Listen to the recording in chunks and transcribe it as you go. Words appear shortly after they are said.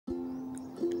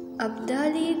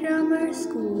Abdali Grammar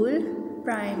School,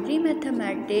 Primary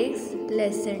Mathematics,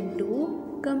 Lesson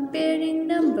 2, Comparing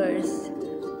Numbers,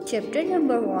 Chapter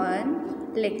number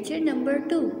 1, Lecture number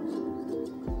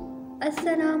 2.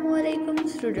 Assalamu alaikum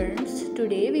students.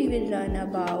 Today we will learn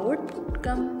about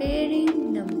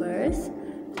comparing numbers.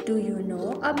 Do you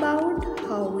know about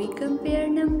how we compare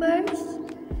numbers?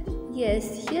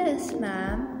 Yes,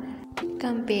 ma'am.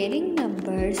 Comparing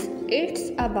numbers, it's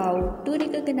about to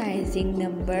recognizing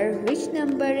which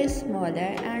number is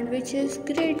smaller and which is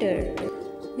greater.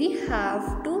 We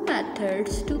have two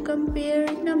methods to compare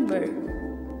number.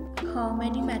 How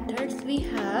many methods we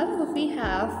have? We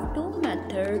have two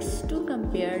methods to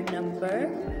compare number.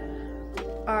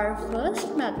 Our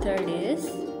first method is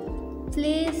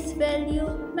place value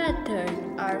method.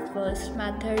 Our first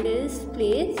method is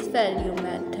place value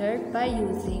method by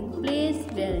using place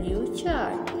value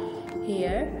chart.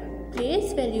 Here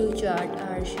place value chart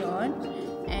are shown,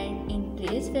 and in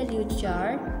place value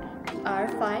chart are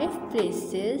 5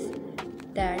 places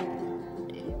that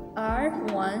are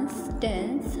ones,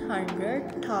 tens,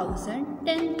 100, 1000,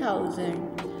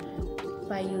 10,000.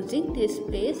 By using this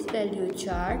place value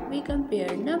chart, we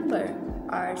compare number.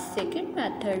 Our second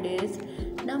method is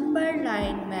number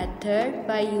line method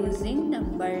by using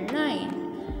number line.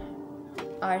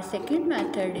 Our second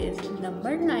method is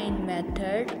number line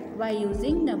method by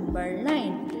using number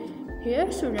line. Here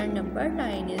student, number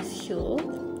line is shown.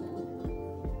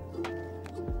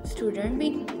 Student,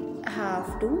 we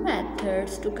have two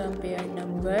methods to compare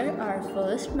number. Our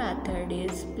first method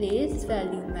is place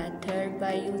value method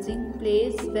by using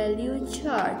place value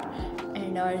chart,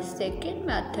 and our second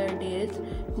method is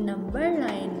number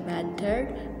line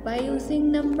method by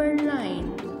using number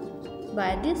line.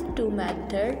 By these two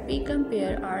methods we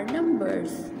compare our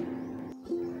numbers.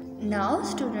 Now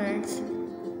students,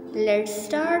 let's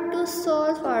start to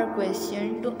solve our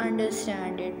question to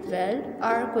understand it well.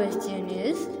 Our question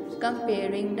is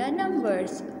comparing the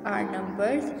numbers. Our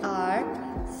numbers are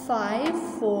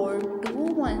 5, 4, 2,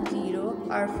 1, 0.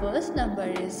 Our first number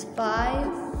is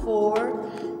 5,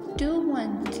 4, 2,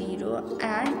 1, 0,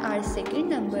 and our second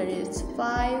number is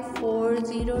 5, 4,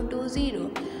 0, 2,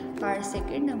 0. Our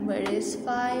second number is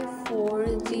 5,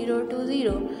 4, 0, 2,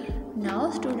 0. Now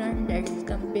student, let's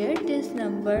compare this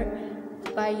number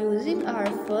by using our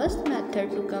first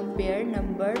method to compare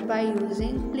number by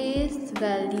using place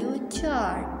value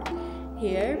chart.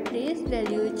 Here place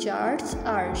value charts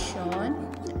are shown.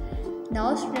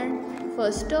 Now student,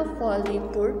 first of all we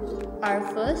put our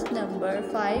first number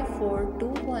 5, 4, 2,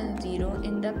 1, 0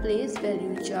 in the place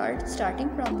value chart. Starting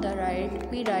from the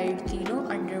right, we write 0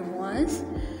 under ones,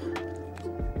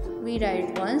 we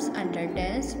write ones under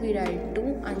tens, we write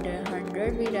 2 under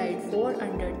 100, we write 4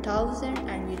 under 1000,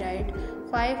 and we write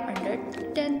 5 under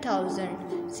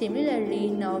 10,000.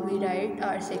 Similarly, now we write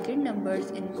our second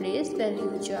numbers in place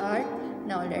value chart.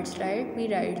 Now let's write,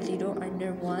 we write 0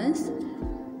 under ones,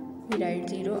 we write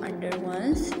 0 under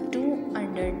ones, 2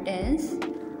 under tens,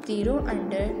 0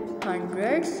 under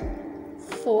hundreds,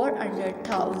 4 under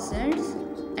thousands,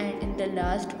 and in the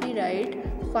last we write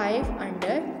 5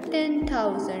 under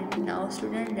 10,000. Now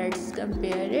student, let's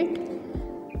compare it.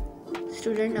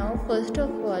 Student, now first of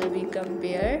all we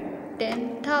compare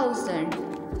 10,000.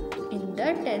 In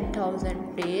the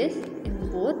 10,000 place, in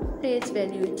both place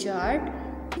value chart,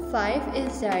 5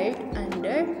 is right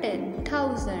under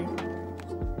 10,000.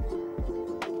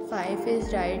 5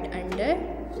 is right under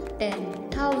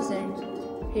 10,000.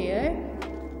 Here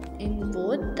in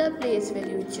both the place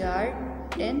value chart,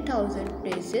 10,000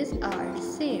 places are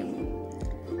same.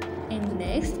 In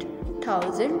next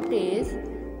 1000 place,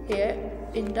 here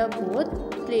in the both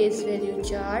place value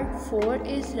chart, 4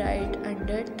 is right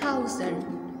under 1000.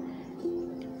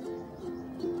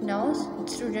 Now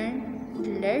student,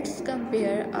 let's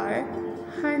compare our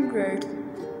hundreds.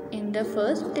 In the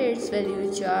first place value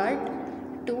chart,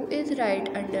 2 is right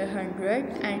under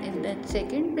 100, and in the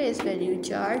second place value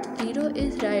chart, 0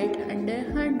 is right under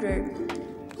 100.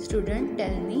 Student,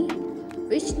 tell me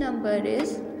which number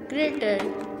is greater?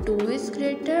 2 is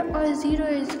greater or 0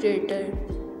 is greater?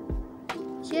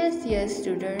 Yes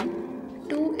student,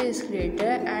 2 is greater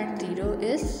and 0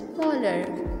 is smaller.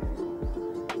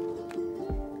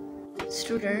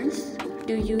 Students,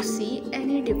 do you see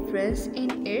any difference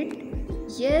in it?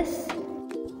 Yes.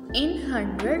 In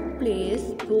 100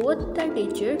 place, both the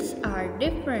digits are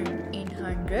different. In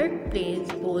 100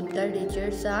 place, both the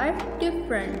digits are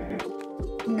different.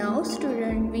 Now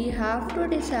student, we have to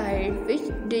decide which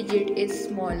digit is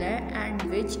smaller and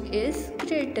which is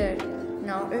greater.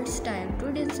 Now it's time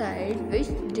to decide which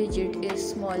digit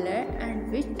is smaller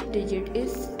and which digit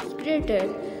is greater.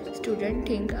 Student,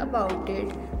 think about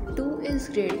it. 2 is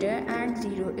greater and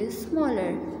 0 is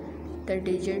smaller. The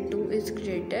digit 2 is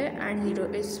greater and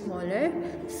 0 is smaller.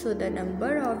 So the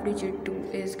number of digit 2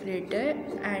 is greater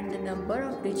and the number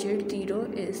of digit 0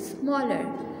 is smaller.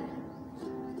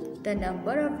 The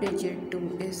number of digit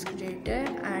 2 is greater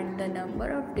and the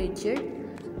number of digit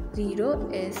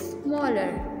 0 is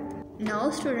smaller.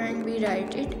 Now student, we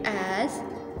write it as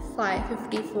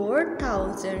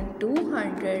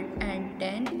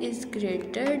 54,210 is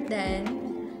greater than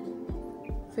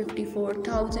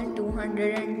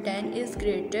 54,210 is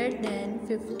greater than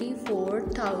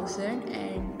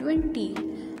 54,020,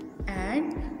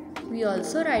 and we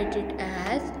also write it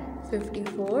as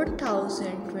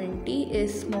 54,020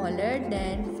 is smaller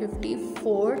than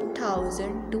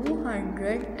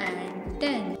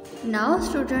 54,210. Now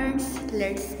students,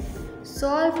 let's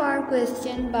solve our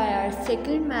question by our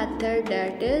second method,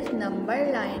 that is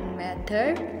number line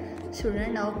method.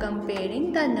 Student, now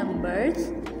comparing the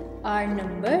numbers. Our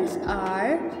numbers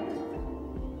are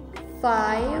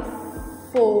 5,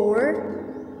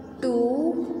 4,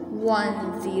 2,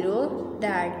 1, 0,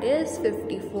 that is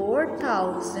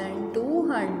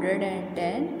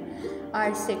 54,210.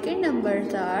 Our second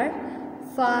numbers are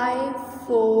 5,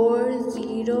 4,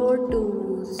 0,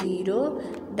 2, 0,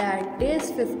 that is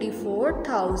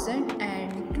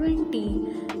 54,020.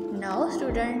 Now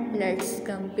student, let's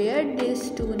compare these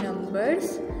two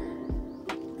numbers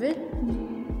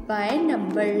by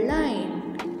number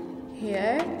line.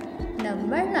 Here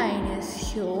number line is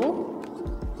shown.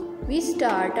 We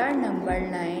start our number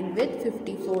line with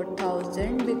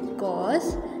 54,000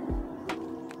 because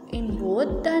in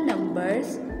both the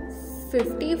numbers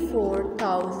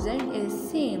 54,000 is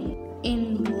same.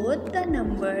 In both the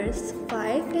numbers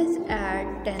 5 is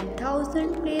at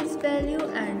 10,000 place value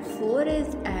and 4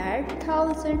 is at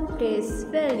 1,000 place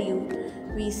value.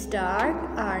 We start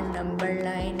our number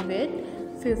line with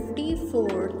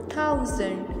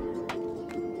 54,000.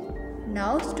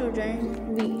 Now student,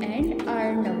 we end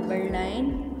our number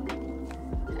line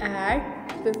at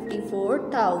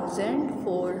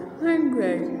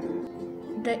 54,400.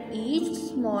 Each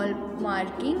small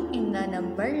marking in the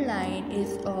number line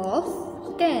is of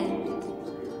 10.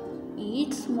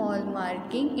 Each small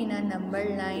marking in a number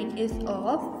line is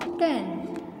of 10.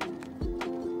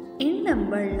 In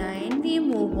number line, we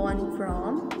move on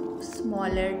from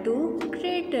smaller to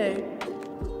greater.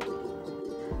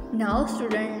 Now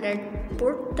student, let's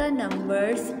put the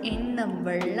numbers in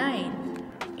number line.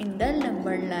 In the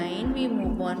number line, we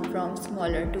move on from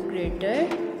smaller to greater.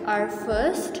 Our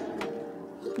first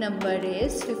number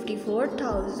is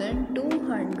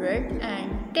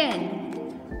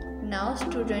 54,210. Now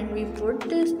student, we put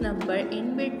this number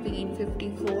in between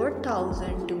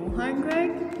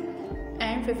 54,200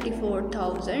 and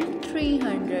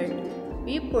 54,300.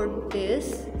 We put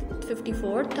this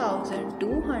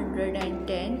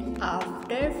 54,210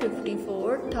 after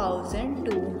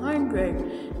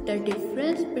 54,200. The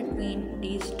difference between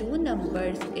these two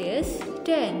numbers is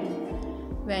 10.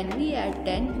 When we add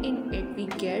 10 in it, we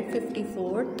get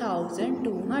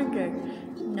 54,200.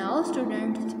 Now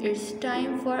students, it's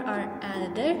time for our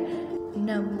another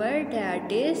number,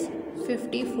 that is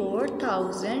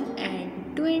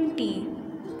 54,020.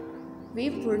 We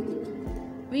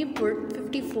put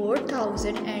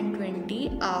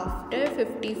 54,020 after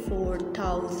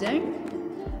 54,000.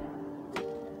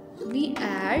 We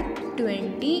add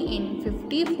 20 in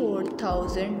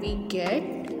 54,000. We get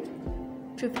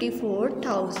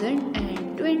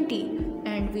 54,020,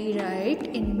 and we write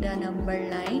in the number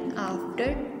line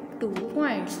after 2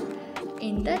 points.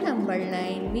 In the number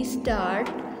line, we start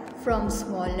from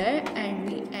smaller and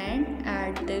we end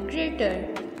at the greater.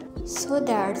 So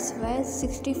that's why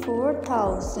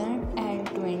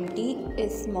 64,020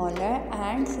 is smaller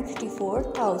and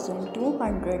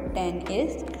 64,210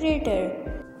 is greater.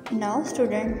 Now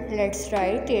student, let's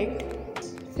write it.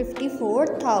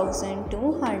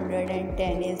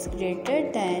 54,210 is greater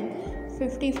than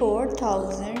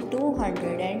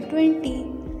 54,220.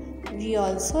 We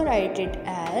also write it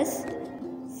as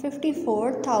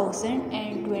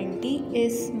 54,020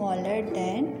 is smaller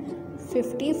than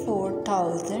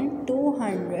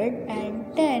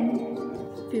 54,210.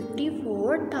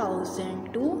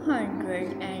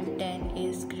 54,210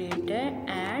 is greater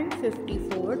and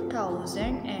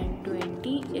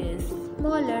 54,020 is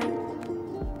smaller.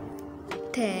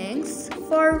 Thanks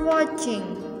for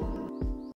watching.